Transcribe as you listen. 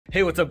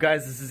Hey, what's up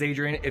guys? This is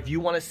Adrian. If you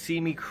want to see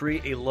me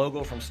create a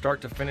logo from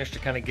start to finish to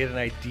kind of get an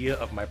idea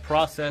of my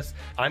process,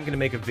 I'm going to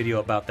make a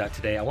video about that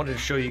today. I wanted to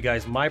show you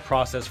guys my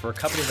process for a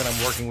company that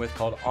I'm working with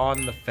called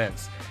On the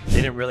Fence. They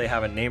didn't really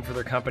have a name for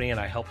their company, and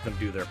I helped them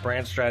do their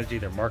brand strategy,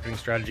 their marketing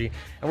strategy,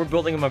 and we're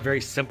building them a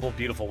very simple,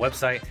 beautiful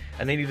website,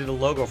 and they needed a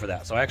logo for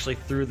that. So I actually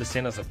threw this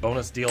in as a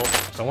bonus deal.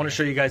 So I want to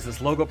show you guys this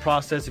logo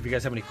process. If you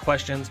guys have any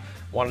questions,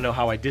 want to know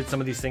how I did some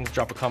of these things,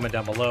 drop a comment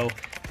down below.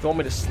 If you want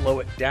me to slow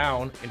it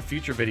down in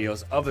future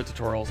videos of the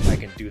tutorials, I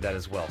can do that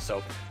as well.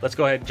 So let's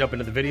go ahead and jump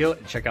into the video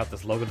and check out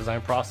this logo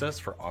design process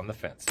for On the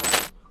Fence.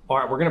 All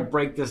right, we're gonna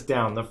break this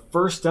down. The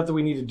first step that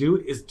we need to do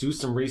is do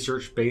some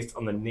research based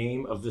on the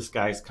name of this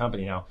guy's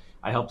company. Now,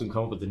 I helped him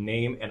come up with the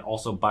name and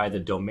also buy the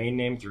domain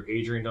name through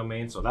Adrian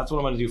domain. So that's what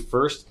I'm gonna do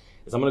first,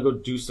 is I'm gonna go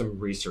do some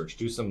research,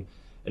 do some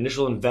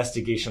initial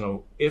investigation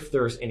on if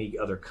there's any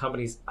other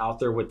companies out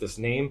there with this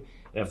name.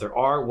 And if there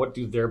are, what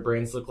do their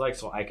brands look like,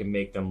 so I can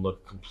make them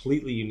look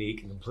completely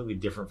unique and completely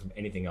different from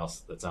anything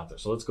else that's out there.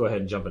 So let's go ahead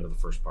and jump into the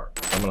first part.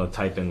 I'm gonna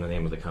type in the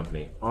name of the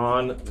company.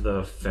 On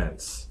the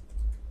Fence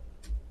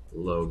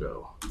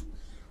logo.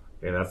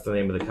 Okay, that's the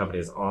name of the company,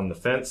 is On the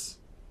Fence.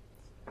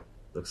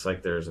 Looks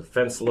like there's a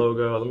fence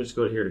logo. Let me just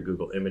go here to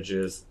Google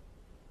Images.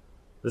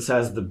 This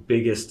has the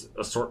biggest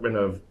assortment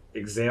of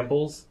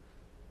examples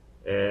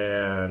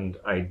and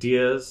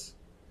ideas.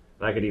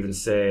 And I could even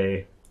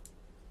say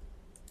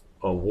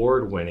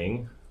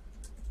award-winning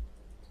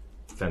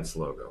fence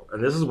logo.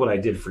 And this is what I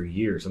did for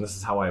years, and this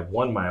is how I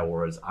won my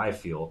awards, I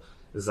feel,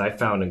 is I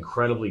found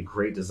incredibly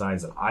great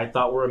designs that I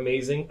thought were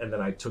amazing, and then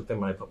I took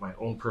them and I put my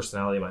own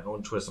personality, my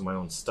own twist, and my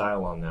own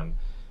style on them,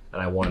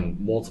 and I won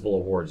multiple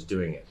awards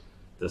doing it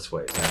this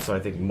way. So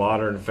I think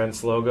modern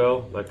fence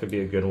logo, that could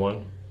be a good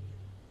one.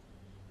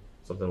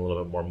 Something a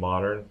little bit more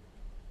modern.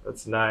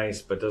 That's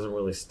nice, but doesn't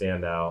really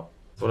stand out.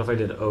 What if I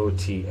did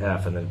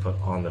OTF and then put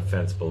On the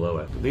Fence below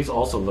it? These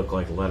also look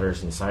like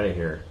letters inside of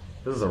here.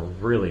 This is a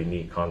really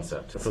neat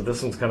concept. So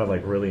this one's kind of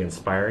like really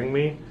inspiring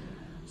me.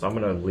 So I'm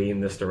gonna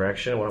lean this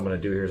direction. What I'm gonna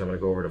do here is I'm gonna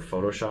go over to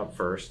Photoshop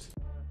first.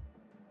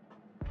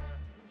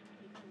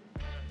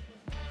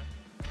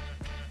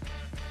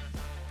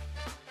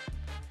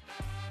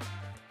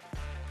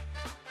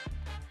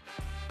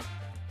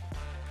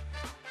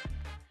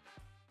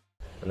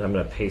 And then I'm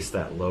gonna paste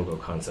that logo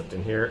concept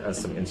in here as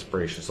some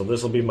inspiration. So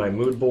this will be my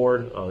mood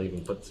board. I'll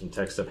even put some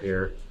text up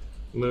here.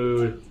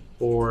 Mood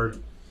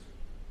board.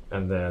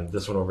 And then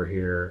this one over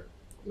here,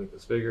 make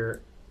this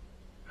bigger.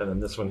 And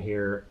then this one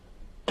here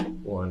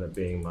will end up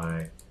being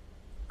my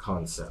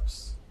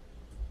concepts.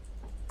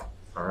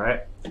 All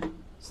right,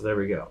 so there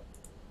we go.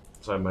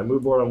 So I have my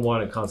mood board on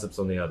one and concepts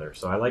on the other.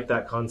 So I like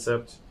that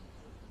concept.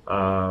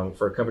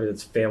 For a company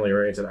that's family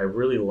oriented, I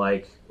really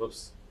like,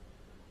 whoops,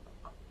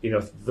 you know,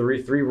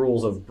 three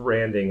rules of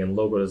branding and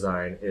logo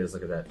design is,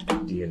 look at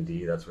that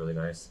D&D, that's really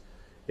nice,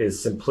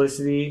 is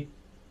simplicity,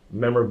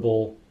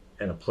 memorable,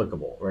 and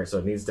applicable, right? So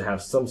it needs to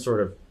have some sort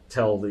of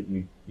tell that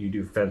you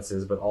do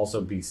fences, but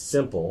also be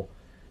simple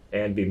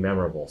and be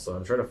memorable. So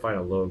I'm trying to find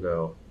a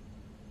logo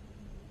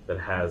that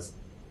has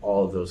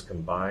all of those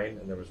combined.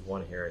 And there was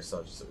one here, I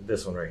saw just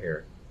this one right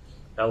here.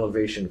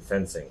 Elevation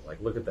fencing, like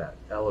look at that.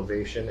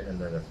 Elevation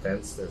and then a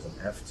fence, there's an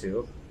F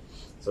too.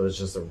 So it's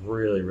just a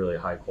really, really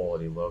high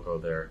quality logo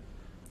there.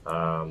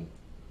 I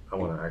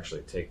wanna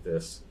actually take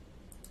this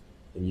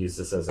and use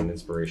this as an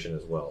inspiration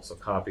as well. So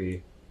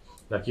copy.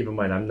 Now keep in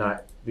mind,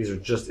 these are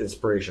just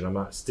inspiration. I'm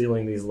not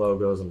stealing these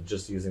logos, I'm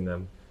just using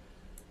them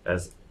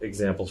as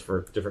examples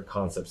for different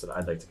concepts that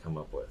I'd like to come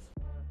up with.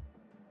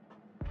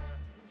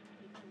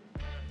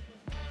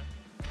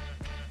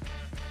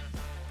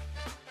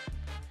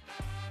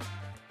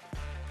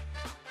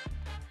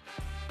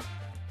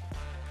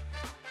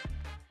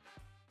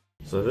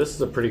 So this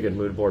is a pretty good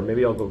mood board.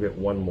 Maybe I'll go get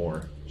one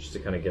more just to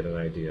kind of get an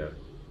idea.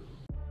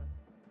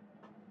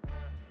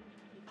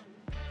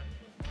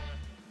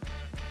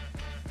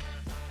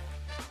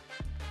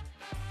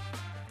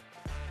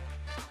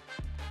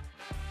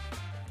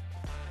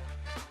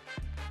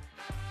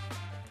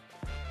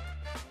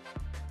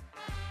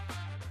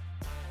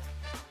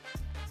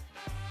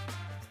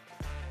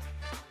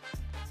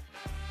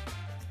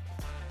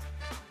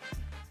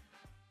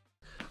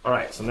 All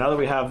right, so now that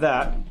we have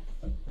that,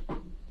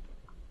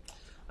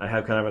 I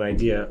have kind of an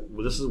idea.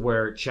 Well, this is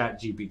where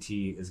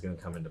ChatGPT is going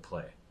to come into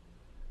play,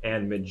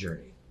 and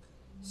Midjourney.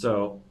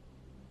 So,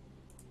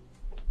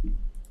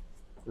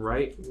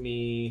 write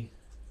me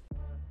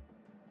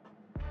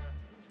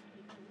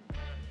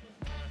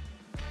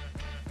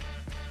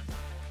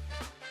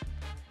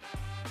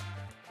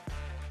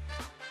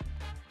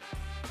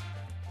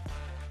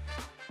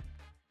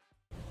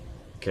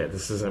okay,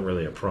 this isn't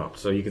really a prompt.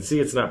 So you can see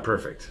it's not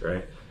perfect,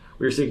 right?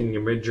 We are seeking a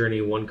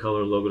Midjourney one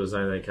color logo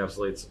design that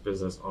encapsulates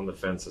business On the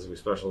Fence as we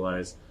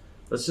specialize.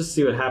 Let's just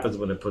see what happens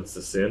when it puts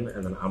this in,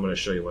 and then I'm going to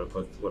show you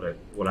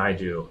what I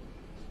do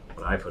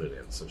when I put it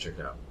in. So check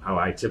it out how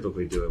I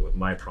typically do it with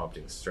my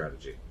prompting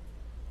strategy.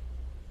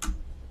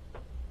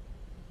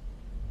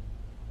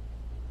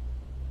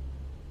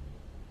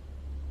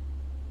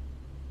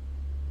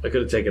 I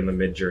could have taken the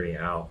Midjourney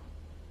out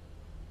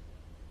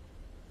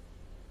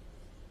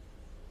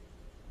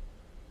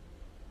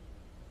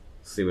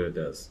see what it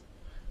does.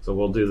 So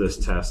we'll do this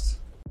test.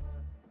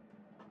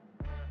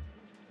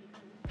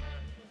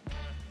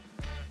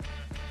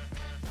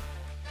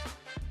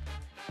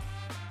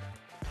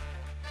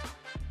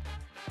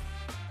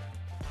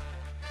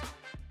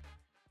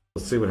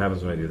 Let's see what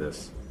happens when I do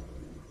this.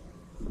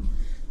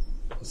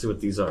 Let's see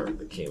what these are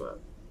that came up.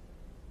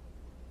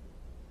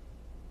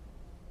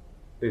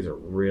 These are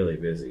really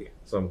busy.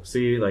 So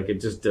see, like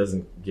it just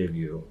doesn't give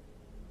you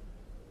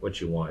what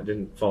you want. It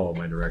didn't follow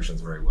my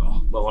directions very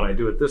well. But when I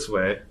do it this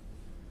way,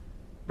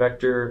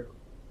 vector,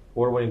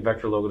 award-winning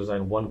vector logo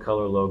design, one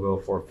color logo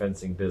for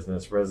fencing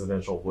business,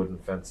 residential wooden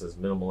fences,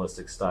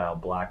 minimalistic style,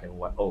 black and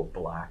white. Oh,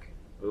 black.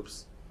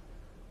 Oops.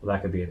 Well,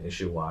 that could be an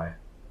issue. Why?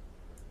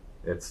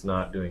 It's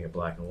not doing it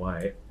black and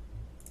white.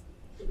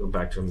 Go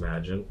back to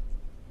Imagine.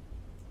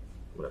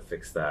 I'm gonna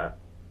fix that.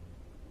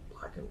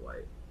 Black and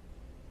white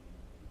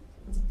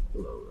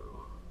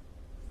logo.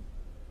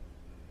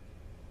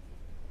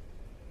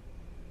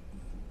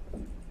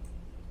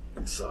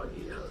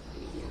 Soggy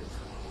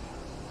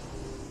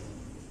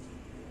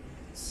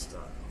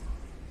style.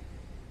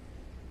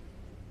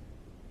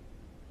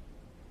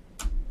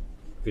 If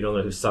you don't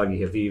know who Soggy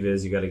Haviv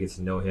is, you got to get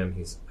to know him.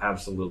 He's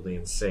absolutely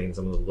insane.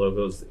 Some of the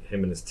logos that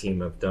him and his team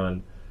have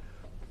done,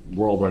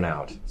 world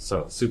renowned.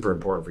 So super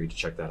important for you to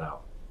check that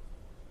out.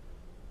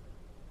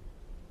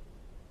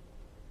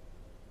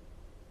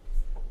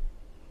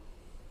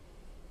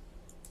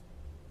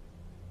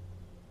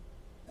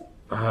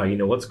 You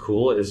know what's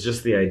cool is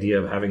just the idea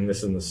of having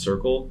this in the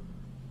circle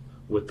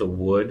with the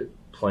wood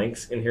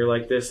planks in here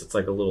like this. It's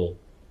like a little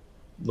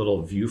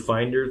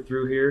viewfinder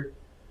through here,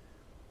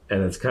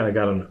 and it's kind of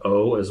got an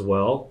O as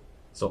well.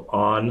 So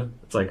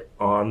it's like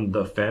on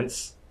the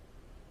fence.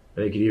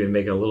 And you could even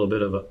make a little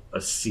bit of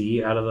a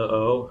C out of the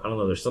O. I don't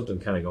know, there's something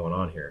kind of going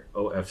on here.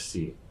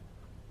 OFC.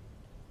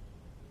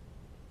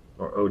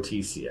 Or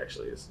OTC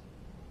actually is.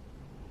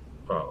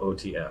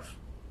 OTF.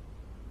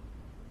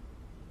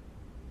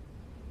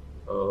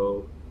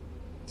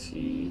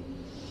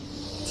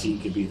 T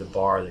could be the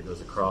bar that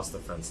goes across the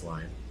fence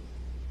line.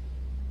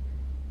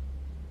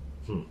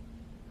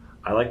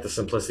 I like the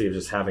simplicity of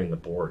just having the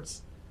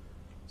boards.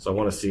 So I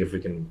want to see if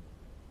we can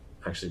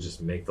actually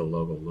just make the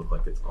logo look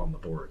like it's on the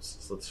boards.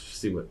 So let's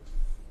see what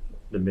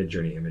the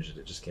Midjourney image that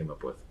it just came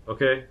up with.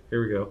 Okay,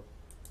 here we go.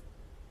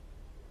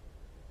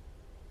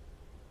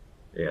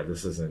 Yeah,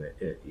 this isn't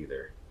it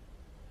either.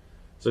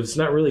 So it's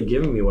not really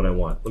giving me what I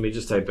want. Let me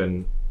just type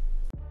in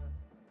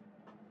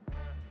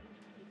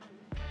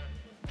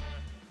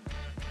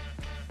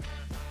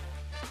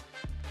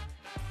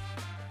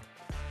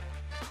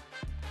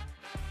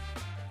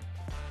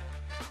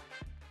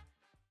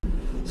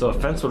So a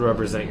fence would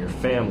represent your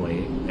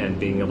family and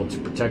being able to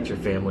protect your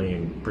family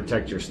and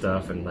protect your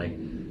stuff, and like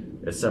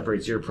it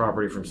separates your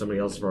property from somebody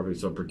else's property,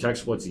 so it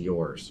protects what's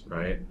yours,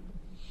 right?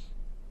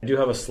 I do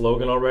have a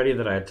slogan already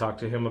that I had talked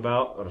to him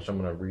about, which I'm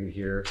going to read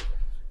here.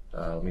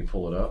 Let me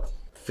pull it up.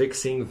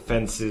 Fixing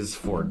fences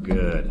for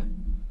good.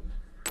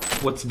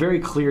 What's very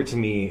clear to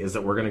me is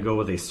that we're going to go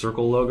with a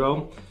circle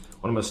logo.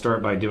 What I'm going to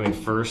start by doing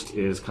first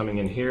is coming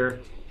in here.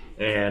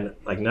 And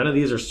like none of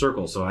these are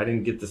circles, so I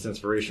didn't get this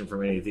inspiration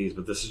from any of these,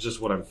 but this is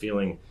just what I'm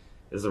feeling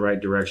is the right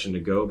direction to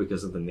go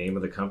because of the name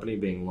of the company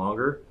being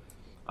longer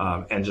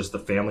and just the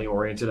family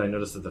oriented. I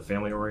noticed that the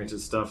family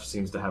oriented stuff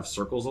seems to have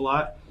circles a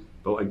lot,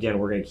 but again,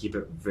 we're going to keep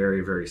it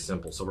very, very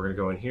simple. So we're going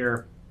to go in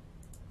here.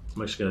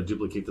 I'm actually going to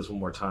duplicate this one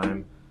more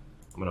time.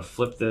 I'm going to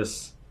flip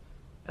this,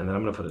 and then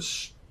I'm going to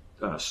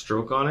put a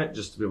stroke on it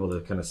just to be able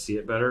to kind of see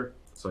it better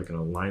so I can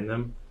align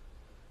them.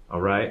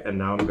 All right, and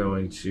now I'm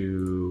going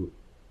to,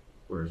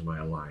 where's my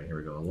align? Here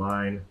we go,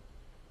 align.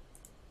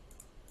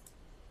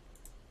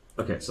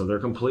 Okay, so they're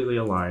completely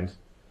aligned.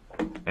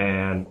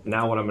 And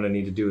now what I'm gonna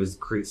need to do is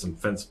create some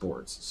fence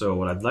boards. So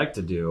what I'd like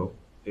to do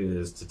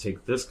is to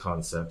take this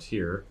concept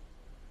here,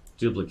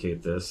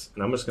 duplicate this,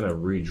 and I'm just gonna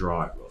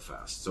redraw it real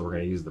fast. So we're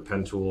gonna use the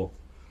pen tool.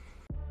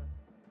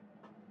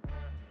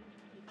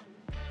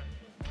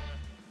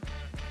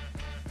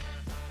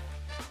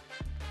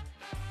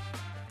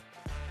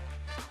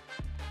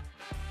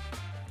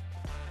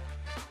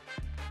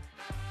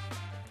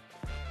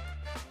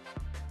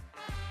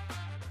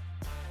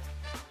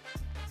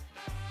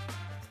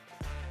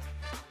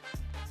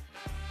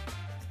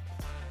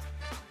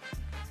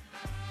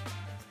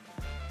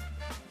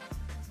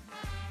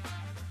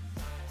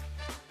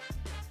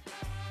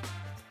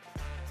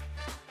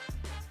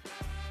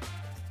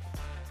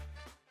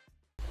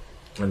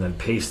 And then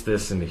paste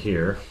this into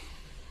here.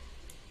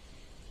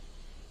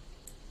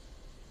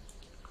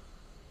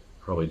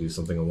 Probably do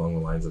something along the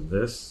lines of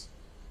this.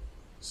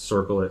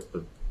 Circle it,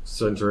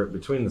 center it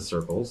between the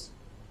circles,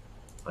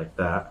 like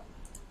that.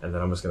 And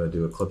then I'm just gonna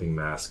do a clipping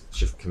mask.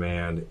 Shift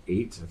Command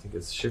 8, I think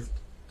it's Shift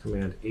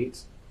Command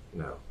 8.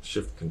 No,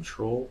 Shift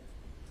Control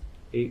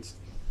 8.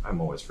 I'm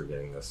always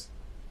forgetting this.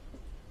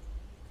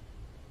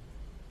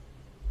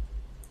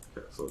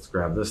 Okay, so let's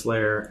grab this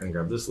layer and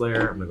grab this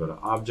layer. I'm gonna go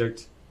to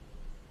Object,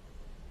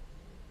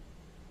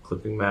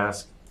 Clipping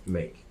Mask,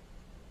 Make.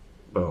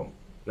 Boom.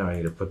 Now I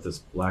need to put this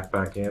black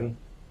back in.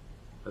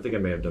 I think I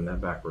may have done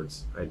that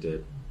backwards. I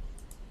did.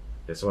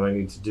 Okay, so what I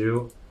need to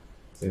do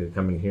is I need to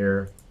come in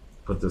here,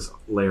 put this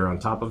layer on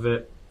top of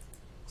it,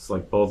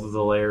 select both of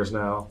the layers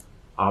now,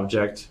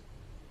 object,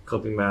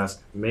 clipping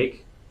mask,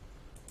 make,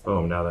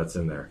 boom, now that's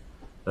in there.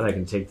 Then I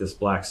can take this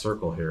black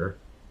circle here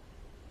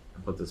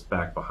and put this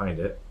back behind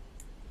it,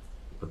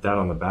 put that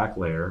on the back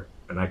layer,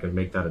 and I can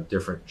make that a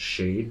different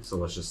shade. So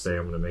let's just say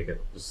I'm going to make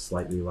it just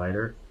slightly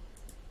lighter,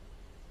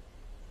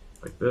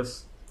 like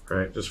this,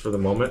 right? Just for the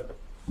moment.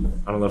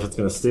 I don't know if it's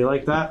going to stay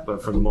like that,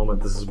 but for the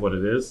moment, this is what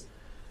it is.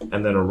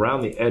 And then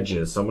around the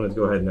edges, so I'm going to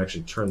go ahead and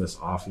actually turn this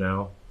off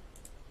now.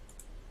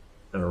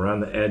 And around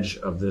the edge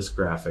of this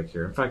graphic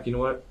here, in fact, you know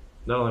what?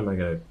 Not only am I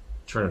going to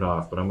turn it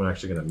off, but I'm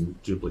actually going to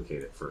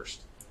duplicate it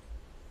first.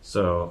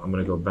 So I'm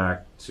going to go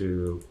back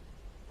to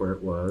where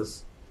it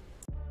was.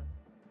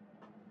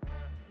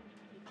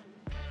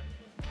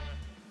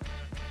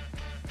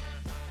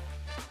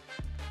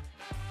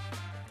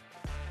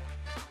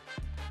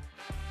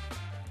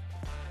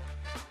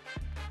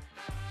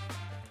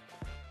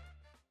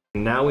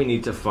 Now we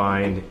need to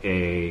find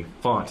a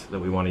font that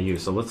we want to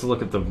use. So let's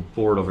look at the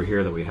board over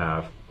here that we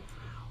have.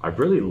 I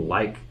really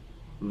like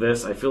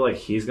this. I feel like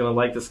he's going to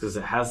like this because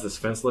it has this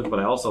fence look, but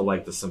I also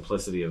like the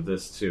simplicity of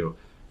this too.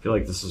 I feel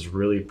like this is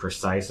really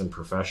precise and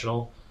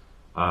professional.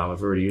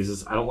 Everybody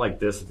uses. I don't like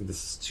this. I think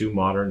this is too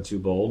modern, too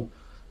bold.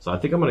 So I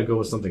think I'm going to go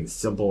with something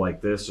simple like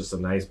this, just a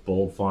nice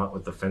bold font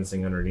with the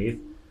fencing underneath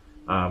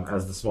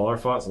as the smaller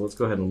font. So let's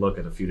go ahead and look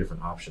at a few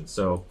different options.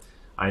 So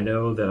I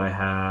know that I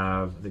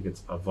have, I think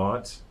it's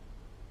Avant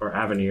or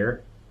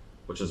Avenir,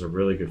 which is a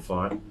really good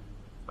font.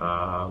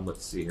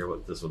 Let's see here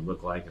what this would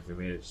look like if we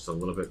made it just a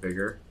little bit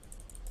bigger.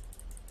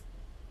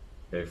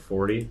 Okay,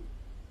 40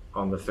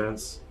 on the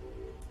fence,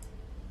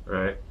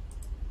 right?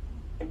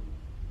 I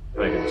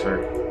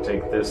can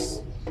take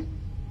this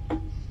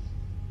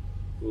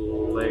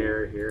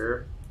layer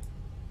here.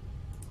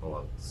 Hold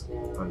on, let's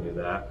undo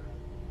that.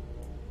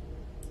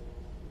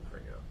 There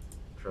we go.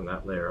 Turn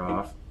that layer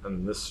off,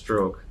 and this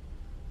stroke,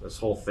 this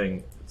whole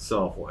thing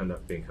itself will end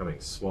up becoming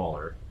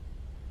smaller.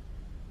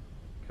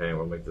 Okay,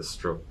 we'll make this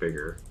stroke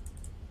bigger.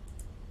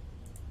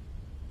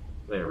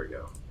 There we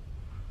go.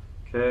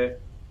 Okay,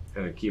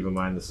 and keep in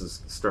mind this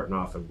is starting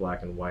off in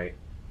black and white.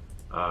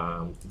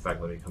 In fact,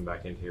 let me come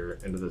back in here,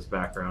 into this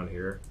background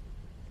here.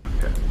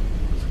 Okay,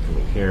 so come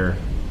in here.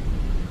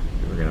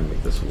 We're gonna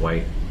make this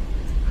white.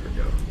 There we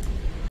go.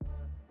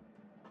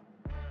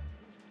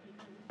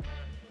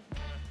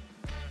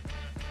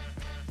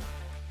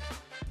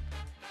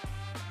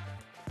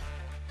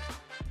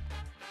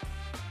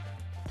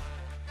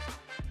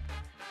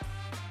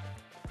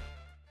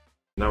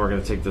 Now we're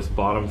going to take this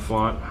bottom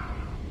font,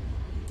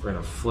 we're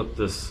going to flip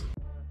this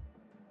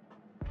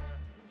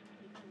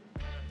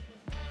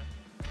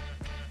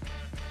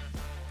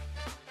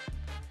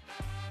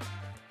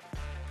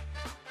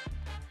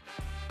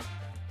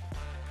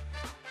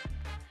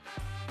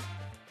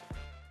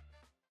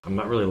I'm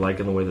not really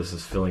liking the way this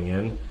is filling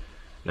in.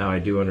 Now I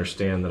do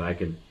understand that I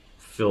could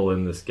fill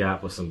in this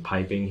gap with some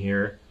piping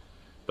here,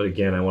 but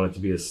again, I want it to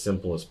be as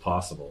simple as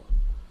possible.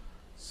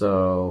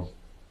 So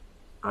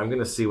I'm going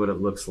to see what it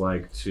looks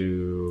like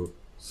to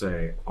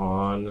say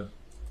on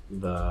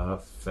the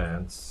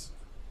fence.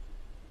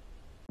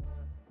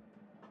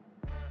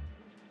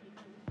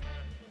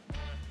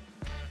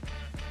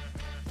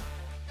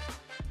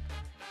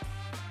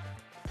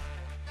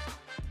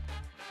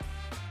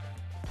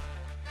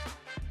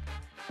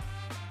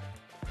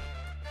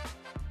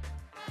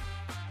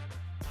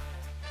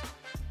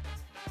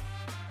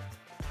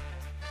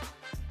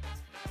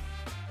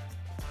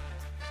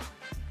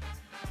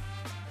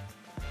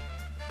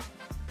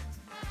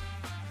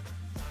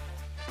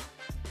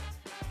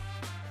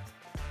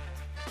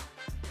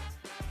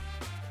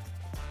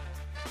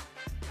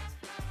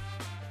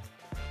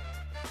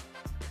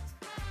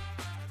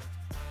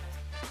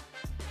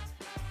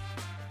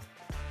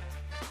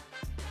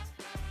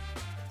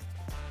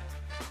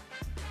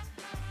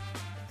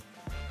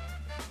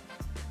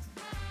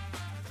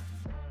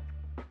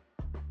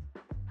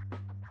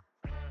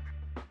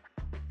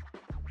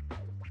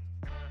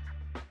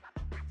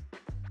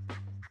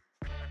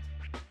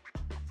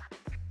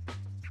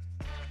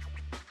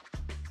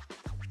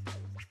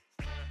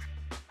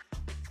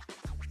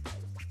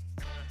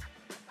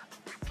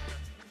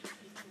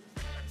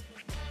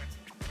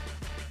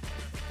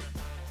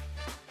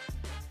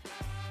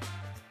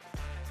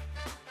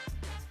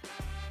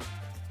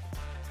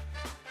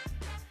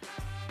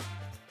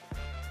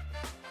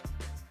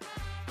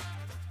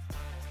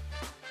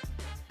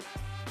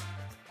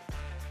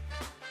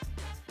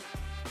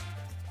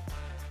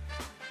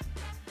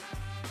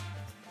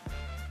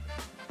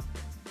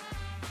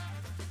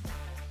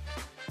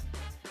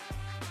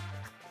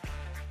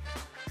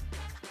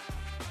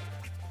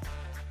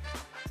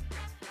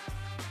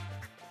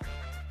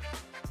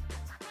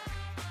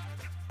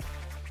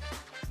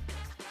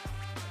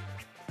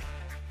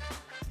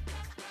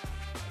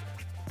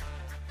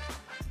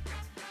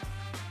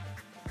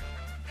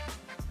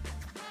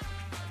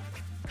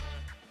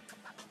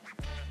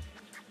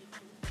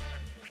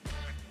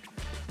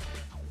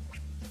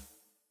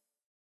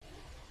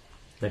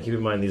 Now keep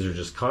in mind, these are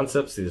just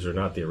concepts. These are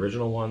not the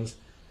original ones.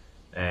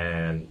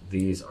 And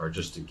these are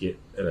just to get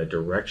in a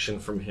direction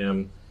from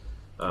him.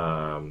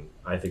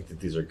 I think that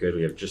these are good.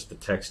 We have just the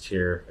text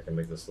here. I can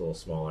make this a little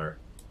smaller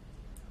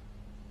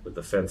with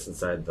the fence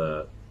inside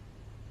the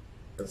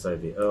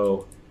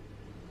O.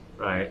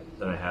 Right,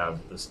 then I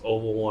have this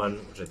oval one,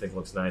 which I think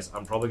looks nice.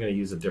 I'm probably going to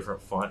use a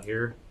different font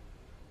here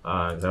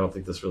because I don't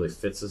think this really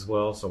fits as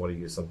well. So I want to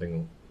use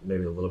something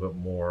maybe a little bit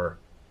more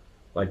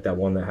like that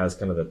one that has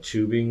kind of the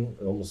tubing.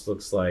 It almost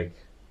looks like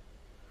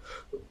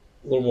a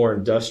little more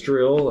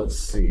industrial. Let's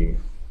see.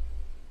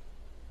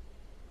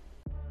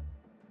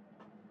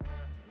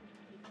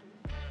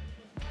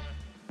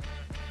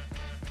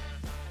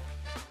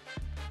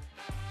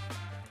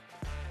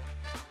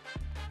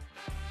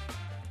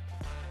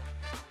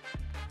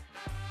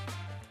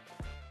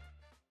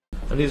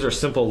 And these are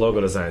simple logo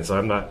designs, so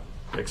I'm not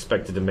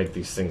expected to make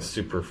these things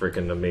super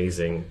freaking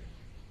amazing.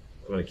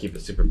 I'm going to keep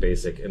it super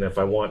basic. And if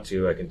I want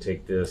to, I can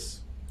take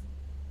this,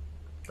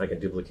 I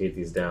can duplicate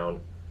these down,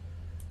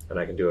 and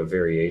I can do a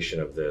variation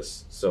of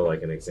this. So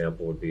like an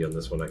example would be on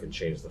this one, I can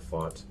change the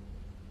font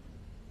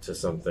to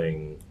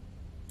something,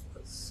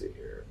 let's see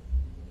here.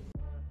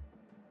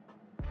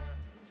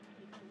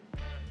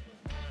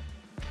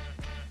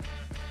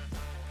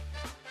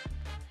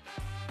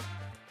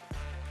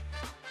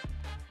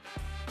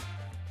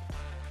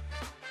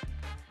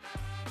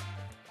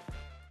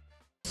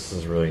 This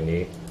is really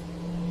neat.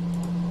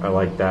 I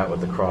like that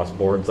with the cross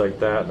boards like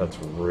that. That's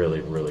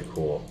really, really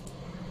cool.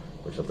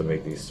 We just have to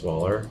make these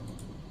smaller.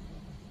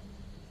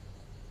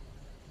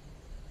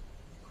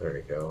 There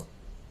you go.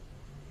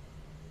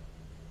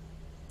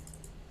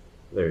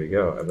 There you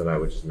go. And then I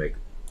would just make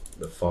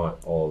the font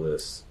all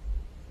this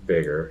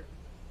bigger.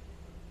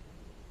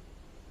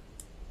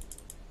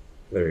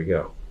 There you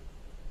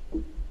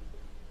go.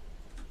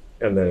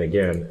 And then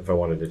again, if I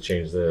wanted to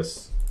change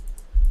this,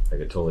 I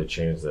could totally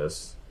change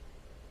this.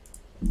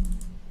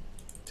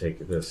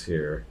 Take this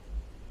here.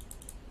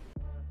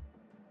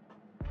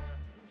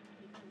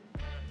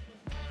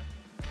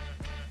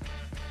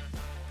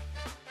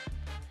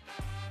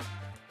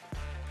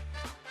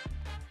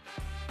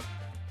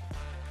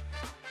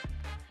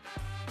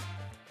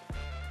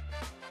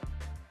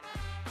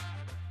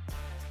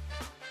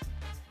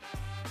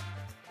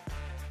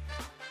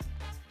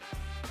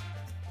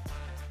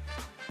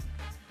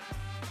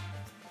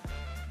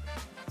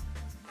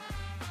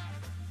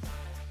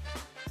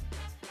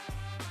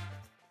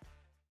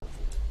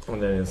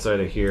 And then inside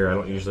of here, I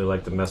don't usually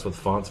like to mess with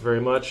fonts very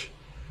much,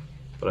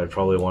 but I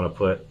probably want to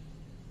put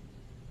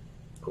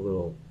a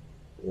little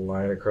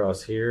line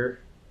across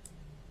here.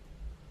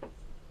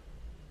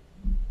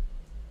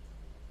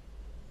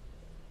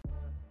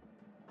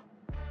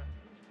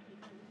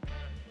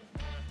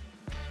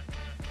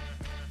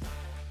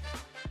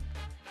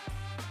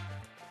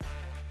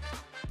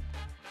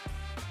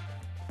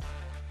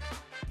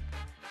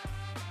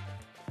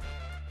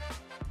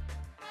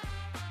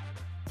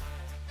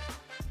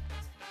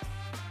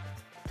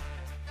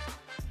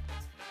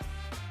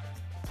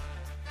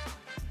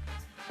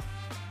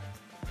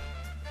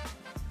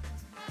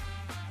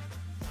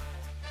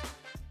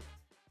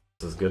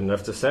 This is good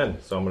enough to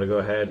send. So I'm going to go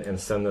ahead and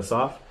send this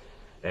off,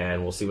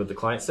 and we'll see what the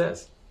client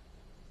says.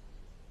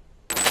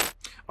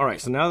 All right,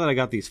 so now that I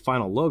got these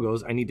final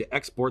logos, I need to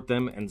export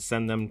them and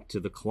send them to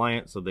the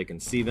client so they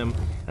can see them,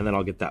 and then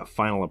I'll get that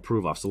final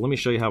approve off. So let me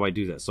show you how I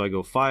do that. So I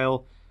go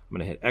File, I'm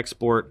going to hit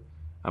Export,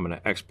 I'm going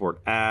to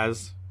export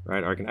as,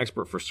 right? Or I can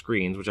export for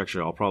screens, which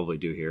actually I'll probably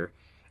do here.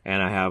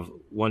 And I have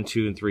 1,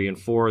 2, and 3, and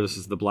 4. This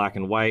is the black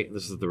and white.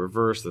 This is the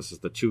reverse. This is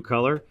the 2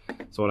 color.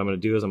 So what I'm going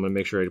to do is I'm going to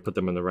make sure I put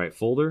them in the right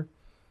folder.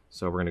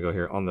 So we're going to go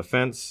here on the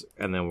fence,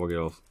 and then we'll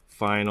go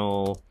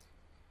Final,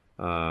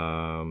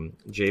 JPEG,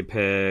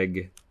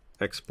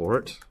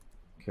 Export.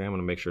 Okay, I'm going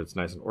to make sure it's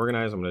nice and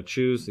organized. I'm going to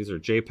choose. These are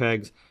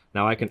JPEGs.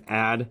 Now I can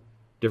add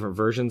different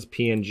versions,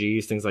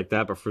 PNGs, things like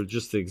that. But for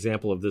just the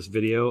example of this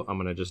video, I'm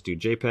going to just do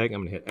JPEG.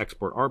 I'm going to hit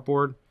Export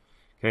Artboard.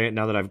 Okay,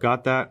 now that I've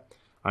got that,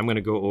 I'm going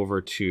to go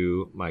over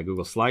to my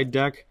Google Slide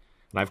Deck.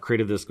 And I've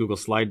created this Google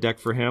Slide Deck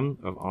for him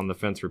of On the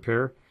Fence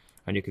Repair.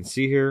 And you can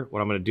see here,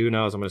 what I'm going to do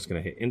now is I'm just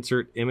going to hit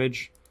Insert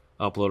Image,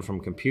 Upload from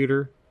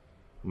Computer.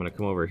 I'm going to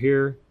come over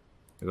here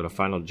and go to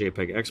Final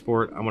JPEG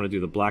Export. I'm going to do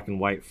the black and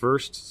white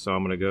first. So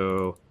I'm going to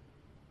go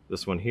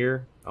this one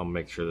here. I'll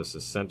make sure this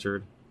is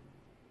centered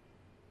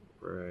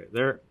right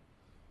there.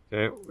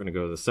 Okay, we're going to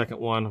go to the second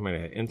one. I'm going to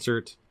hit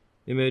Insert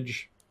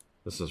Image.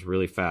 This is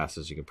really fast,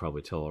 as you can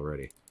probably tell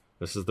already.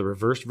 This is the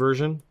reversed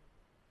version.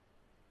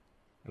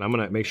 And I'm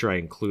going to make sure I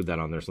include that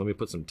on there. So let me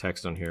put some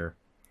text on here.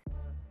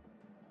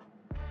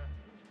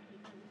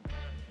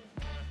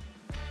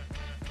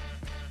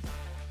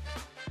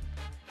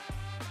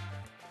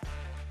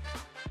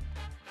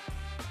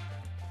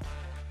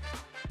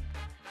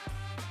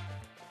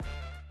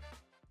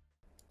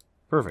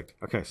 Perfect.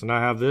 Okay, so now I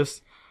have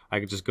this.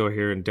 I could just go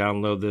here and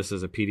download this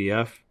as a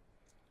PDF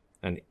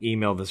and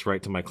email this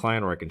right to my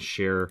client, or I can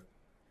share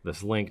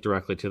this link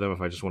directly to them if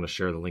I just want to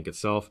share the link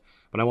itself.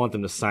 But I want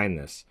them to sign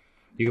this.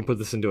 You can put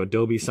this into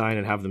Adobe Sign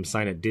and have them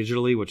sign it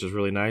digitally, which is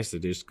really nice.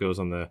 It just goes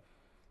on the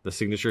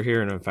signature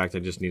here. And in fact, I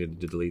just needed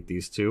to delete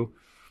these two.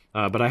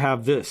 But I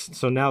have this.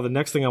 So now the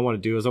next thing I want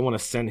to do is I want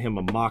to send him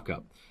a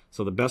mock-up.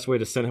 So the best way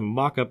to send him a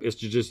mock-up is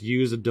to just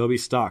use Adobe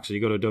Stock. So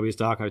you go to Adobe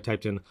Stock, I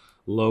typed in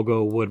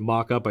logo wood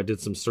mock-up. I did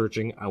some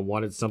searching. I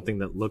wanted something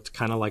that looked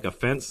kind of like a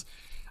fence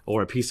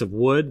or a piece of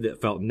wood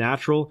that felt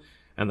natural.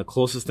 And the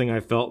closest thing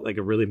I felt like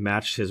it really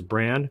matched his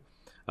brand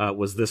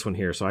was this one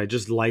here. So I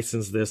just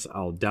licensed this.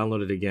 I'll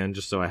download it again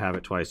just so I have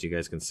it twice so you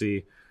guys can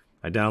see.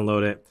 I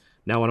download it.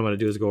 Now what I'm going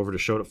to do is go over to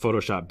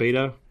Photoshop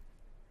Beta.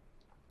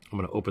 I'm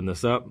going to open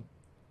this up.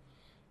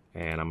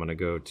 And I'm going to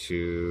go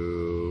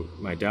to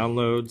my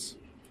downloads.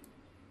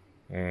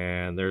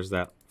 And there's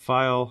that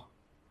file.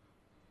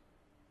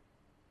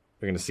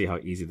 You're going to see how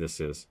easy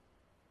this is.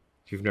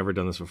 If you've never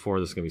done this before,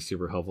 this is going to be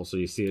super helpful. So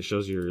you see it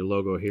shows you your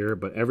logo here,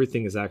 but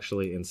everything is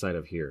actually inside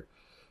of here.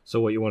 So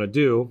what you want to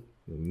do,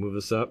 move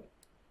this up,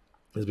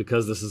 is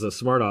because this is a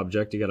smart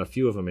object, you got a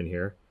few of them in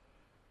here,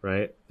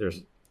 right?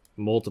 There's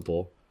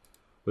multiple.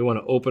 We want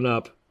to open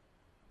up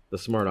the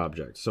smart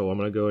object. So I'm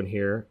going to go in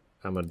here,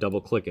 I'm going to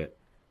double click it.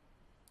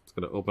 It's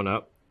going to open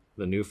up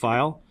the new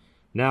file.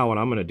 Now what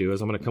I'm going to do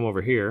is I'm going to come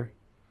over here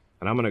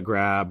and I'm going to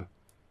grab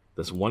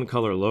this one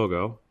color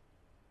logo.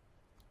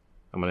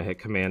 I'm going to hit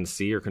Command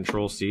C or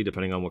Control C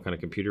depending on what kind of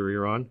computer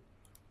you're on.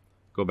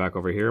 Go back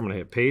over here. I'm going to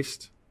hit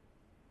paste.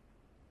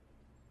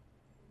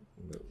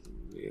 There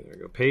we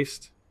go.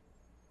 Paste.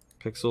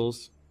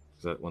 Pixels.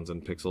 That one's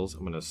in pixels.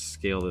 I'm going to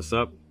scale this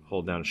up.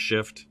 Hold down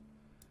Shift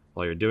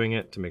while you're doing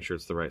it to make sure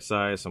it's the right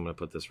size. So I'm going to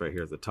put this right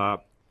here at the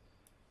top.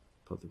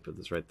 Put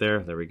this right there.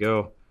 There we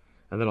go.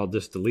 And then I'll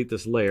just delete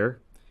this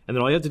layer. And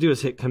then all you have to do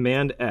is hit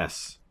Command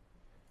S.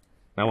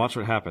 Now watch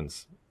what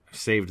happens. I've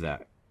saved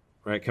that.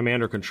 Right?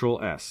 Command or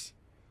Control S.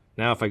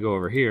 Now if I go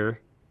over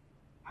here,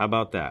 how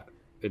about that?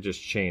 It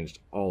just changed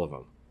all of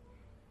them.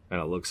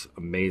 And it looks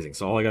amazing.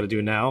 So all I got to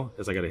do now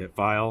is I got to hit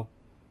File,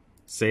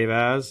 Save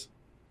As,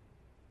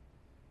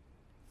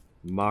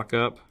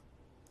 Mockup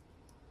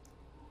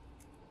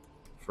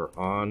for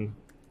On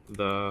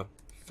the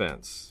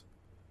Fence.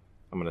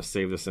 I'm going to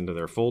save this into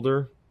their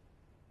folder.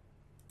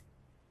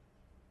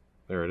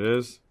 There it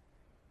is.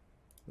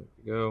 There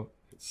we go.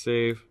 Hit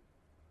save.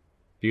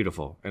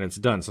 Beautiful. And it's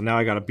done. So now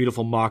I got a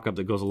beautiful mock-up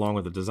that goes along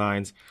with the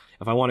designs.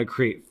 If I want to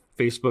create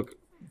Facebook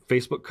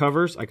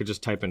covers, I could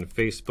just type in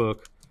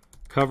Facebook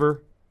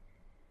cover.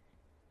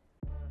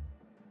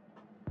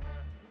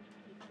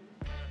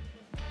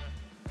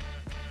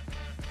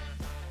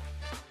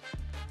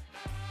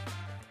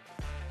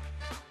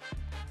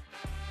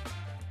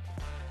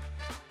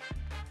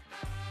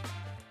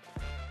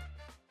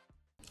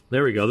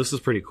 There we go. This is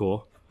pretty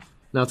cool.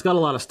 Now it's got a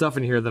lot of stuff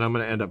in here that I'm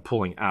going to end up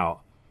pulling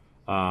out.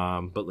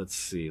 But let's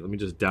see. Let me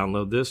just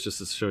download this just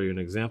to show you an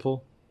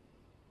example.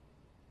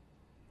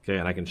 Okay,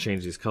 and I can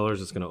change these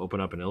colors. It's going to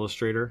open up in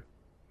Illustrator.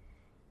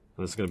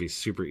 And this is going to be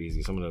super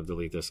easy. So I'm going to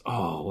delete this.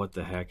 Oh, what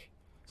the heck.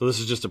 So this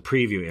is just a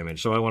preview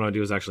image. So what I want to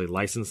do is actually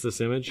license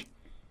this image.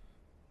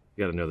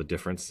 You got to know the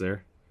difference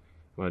there.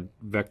 I'm going to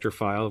vector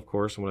file, of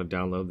course. I'm going to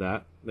download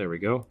that. There we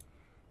go.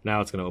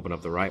 Now it's going to open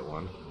up the right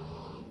one.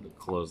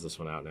 Close this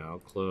one out now.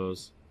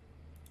 Close.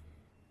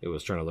 It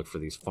was trying to look for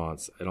these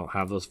fonts. I don't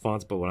have those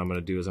fonts, but what I'm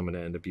going to do is I'm going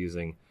to end up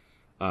using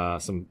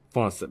some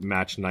fonts that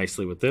match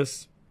nicely with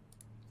this.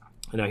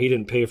 Now, he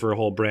didn't pay for a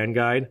whole brand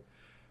guide.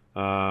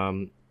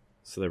 So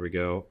there we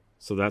go.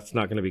 So that's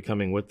not going to be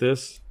coming with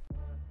this.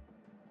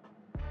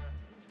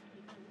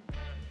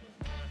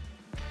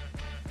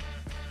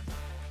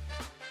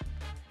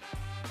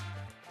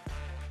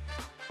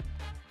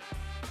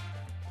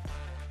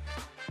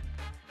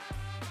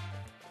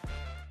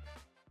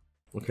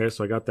 Okay,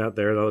 so I got that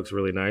there. That looks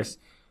really nice.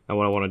 Now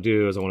what I want to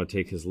do is I want to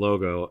take his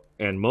logo,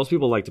 and most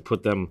people like to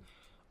put them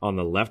on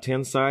the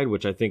left-hand side,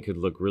 which I think could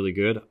look really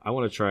good. I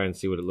want to try and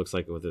see what it looks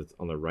like with it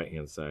on the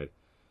right-hand side.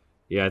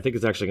 Yeah, I think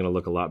it's actually going to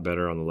look a lot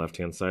better on the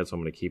left-hand side, so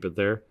I'm going to keep it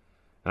there.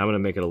 And I'm going to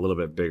make it a little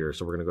bit bigger,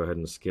 so we're going to go ahead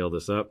and scale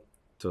this up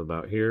to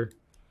about here.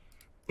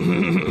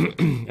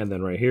 And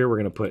then right here, we're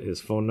going to put his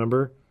phone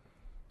number.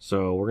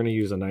 So we're going to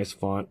use a nice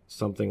font,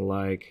 something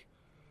like,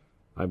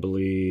 I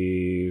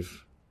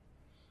believe...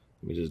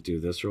 Let me just do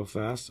this real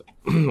fast.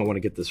 I want to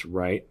get this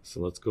right.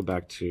 So let's go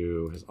back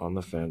to his On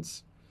the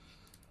Fence,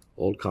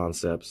 old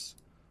concepts.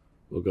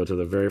 We'll go to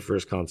the very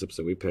first concepts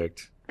that we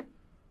picked.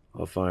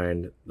 I'll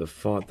find the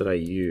font that I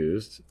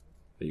used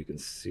that you can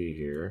see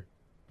here.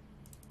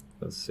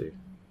 Let's see.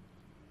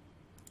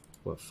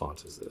 What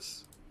font is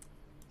this?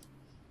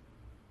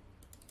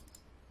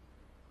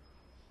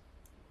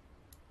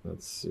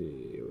 Let's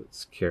see.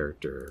 What's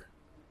character?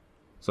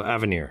 So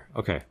Avenir.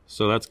 Okay,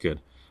 so that's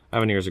good.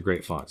 Avenir is a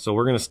great font. So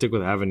we're going to stick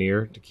with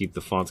Avenir to keep the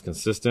fonts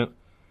consistent.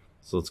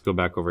 So let's go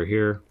back over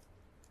here.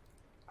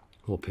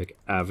 We'll pick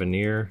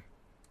Avenir.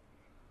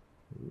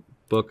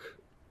 Book.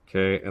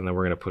 Okay, and then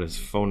we're going to put his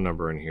phone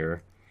number in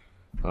here.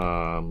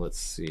 Let's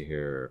see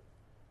here.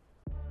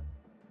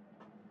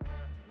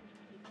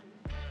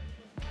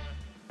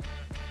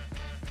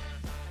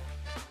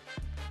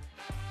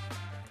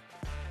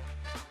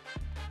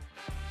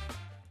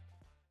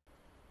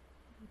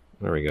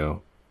 There we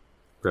go.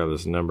 Grab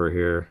this number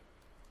here.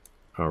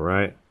 All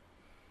right.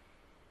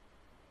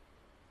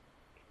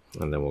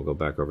 And then we'll go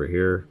back over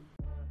here.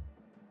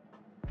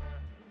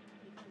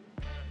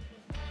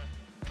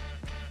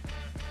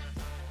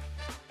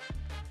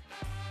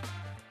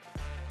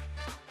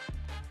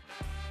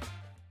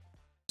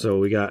 So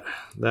we got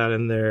that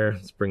in there.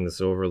 Let's bring this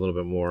over a little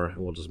bit more, and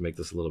we'll just make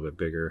this a little bit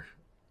bigger.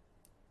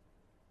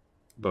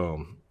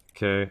 Boom.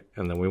 Okay,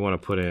 and then we want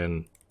to put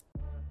in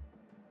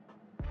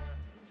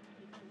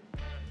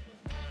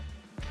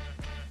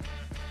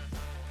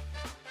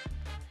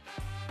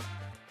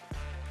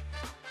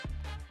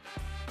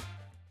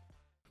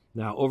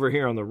now over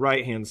here on the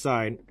right hand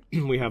side,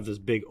 we have this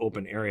big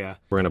open area.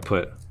 We're going to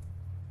put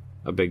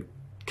a big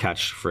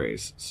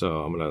catchphrase.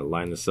 So I'm going to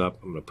line this up.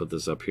 I'm going to put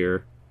this up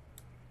here.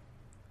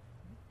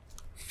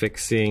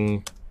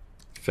 Fixing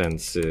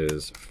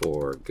fences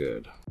for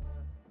good.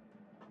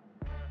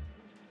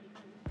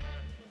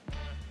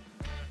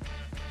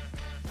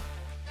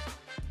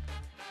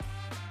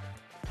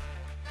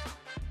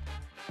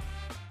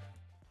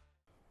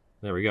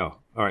 There we go.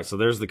 All right, so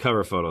there's the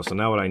cover photo. So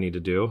now what I need to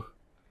do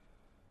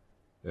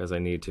is I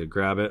need to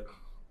grab it.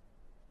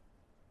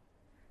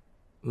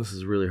 This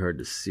is really hard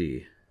to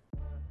see.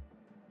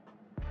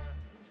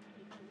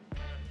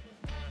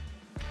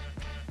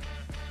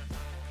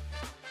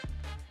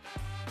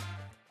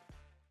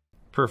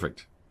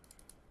 Perfect.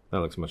 That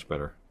looks much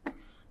better.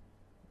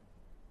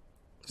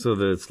 So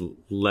that it's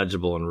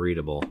legible and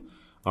readable.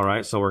 All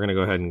right, so we're gonna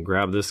go ahead and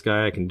grab this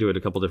guy. I can do it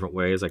a couple different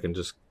ways. I can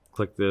just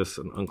click this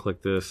and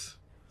unclick this.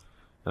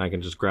 And I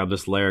can just grab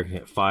this layer,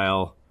 hit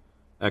File,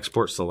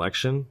 Export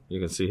Selection. You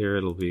can see here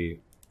it'll be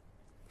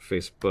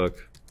Facebook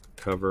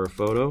cover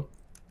photo.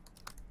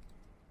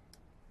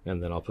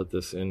 And then I'll put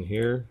this in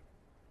here.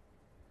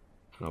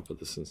 And I'll put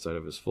this inside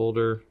of his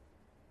folder.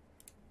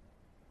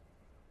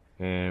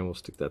 And we'll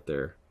stick that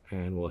there.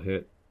 And we'll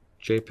hit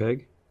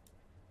JPEG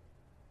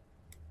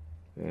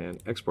and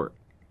export.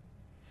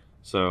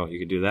 So you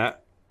can do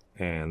that,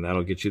 and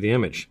that'll get you the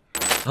image.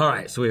 All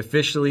right, so we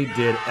officially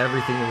did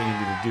everything that we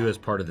needed to do as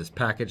part of this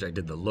package. I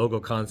did the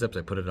logo concept,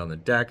 I put it on the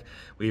deck.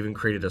 We even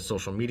created a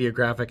social media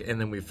graphic, and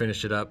then we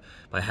finished it up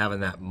by having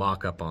that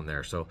mock-up on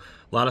there. So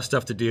a lot of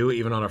stuff to do,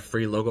 even on a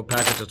free logo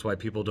package. That's why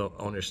people don't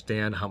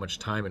understand how much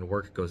time and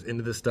work goes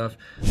into this stuff.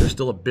 There's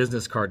still a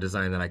business card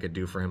design that I could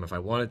do for him if I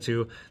wanted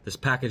to. This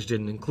package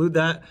didn't include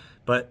that,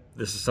 but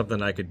this is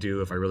something I could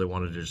do if I really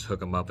wanted to just hook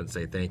them up and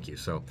say thank you.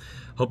 So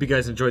hope you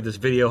guys enjoyed this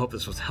video. Hope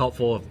this was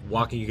helpful of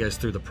walking you guys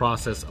through the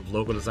process of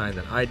logo design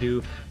that I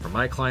do for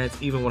my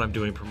clients, even when I'm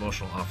doing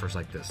promotional offers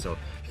like this. So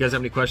if you guys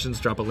have any questions,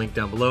 drop a link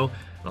down below,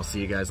 and I'll see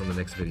you guys on the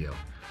next video.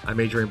 I'm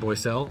Adrian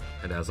Boysel,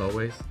 and as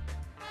always,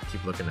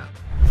 keep looking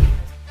up.